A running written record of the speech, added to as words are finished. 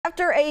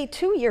After a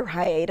 2-year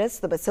hiatus,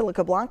 the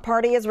Basilica Block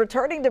Party is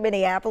returning to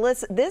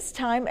Minneapolis, this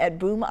time at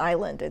Boom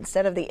Island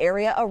instead of the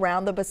area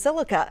around the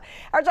Basilica.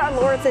 Our John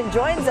Lauritsen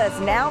joins us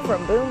now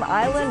from Boom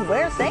Island,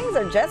 where things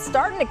are just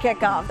starting to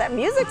kick off. That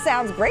music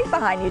sounds great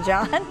behind you,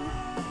 John.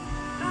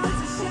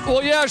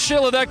 Well, yeah,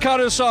 Sheila, that caught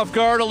us off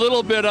guard a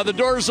little bit. The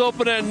doors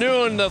open at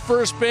noon. The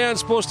first band's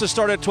supposed to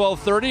start at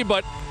 12:30,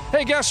 but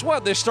hey, guess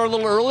what? They start a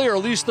little early, or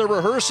at least they're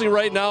rehearsing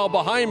right now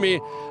behind me,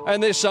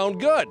 and they sound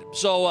good.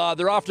 So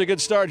they're off to a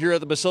good start here at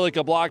the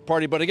Basilica Block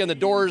Party. But again, the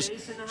doors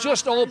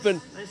just open.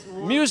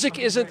 Music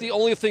isn't the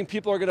only thing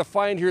people are going to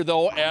find here,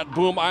 though, at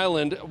Boom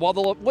Island.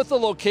 With the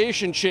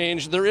location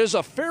change, there is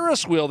a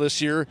Ferris wheel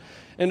this year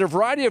and a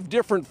variety of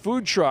different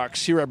food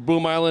trucks here at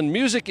Boom Island.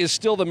 Music is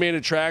still the main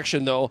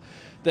attraction, though.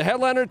 The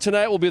headliner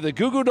tonight will be the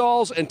Goo Goo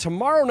Dolls, and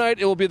tomorrow night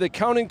it will be the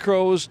Counting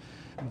Crows.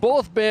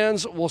 Both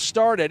bands will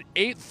start at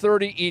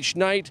 8:30 each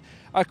night.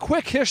 A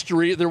quick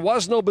history: there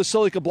was no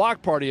Basilica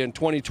Block Party in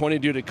 2020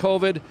 due to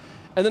COVID,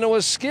 and then it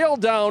was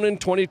scaled down in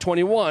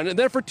 2021, and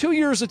then for 2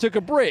 years it took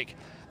a break.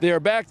 They are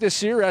back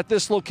this year at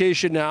this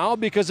location now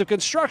because of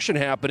construction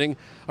happening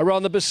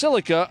around the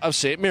Basilica of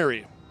St.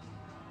 Mary.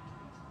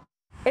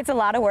 It's a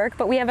lot of work,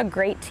 but we have a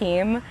great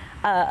team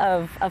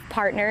of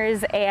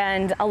partners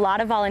and a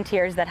lot of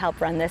volunteers that help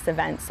run this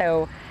event.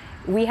 So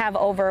we'll have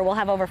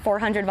over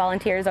 400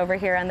 volunteers over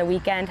here on the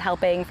weekend,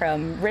 helping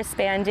from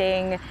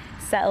wristbanding,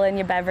 selling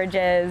your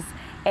beverages,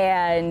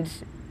 and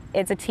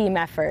it's a team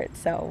effort.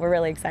 So we're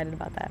really excited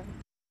about that.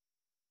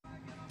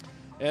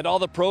 And all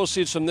the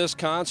proceeds from this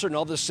concert and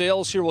all the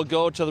sales here will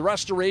go to the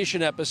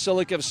restoration at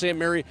Basilica of St.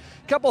 Mary.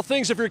 A couple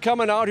things if you're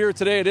coming out here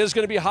today. It is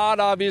going to be hot,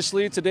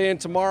 obviously, today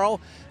and tomorrow.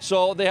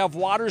 So they have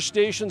water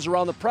stations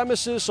around the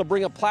premises, so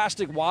bring a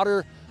plastic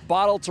water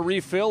bottle to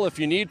refill if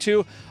you need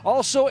to.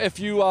 Also,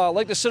 if you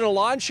like to sit in a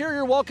lawn chair,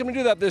 you're welcome to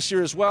do that this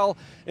year as well.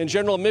 In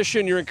general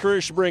admission, you're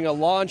encouraged to bring a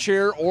lawn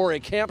chair or a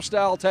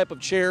camp-style type of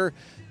chair.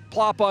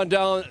 Plop on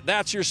down.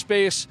 That's your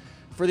space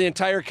for the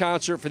entire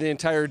concert, for the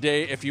entire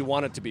day, if you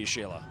want it to be,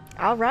 Sheila.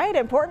 All right,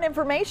 important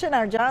information.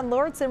 Our John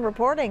Lauritsen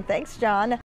reporting. Thanks, John.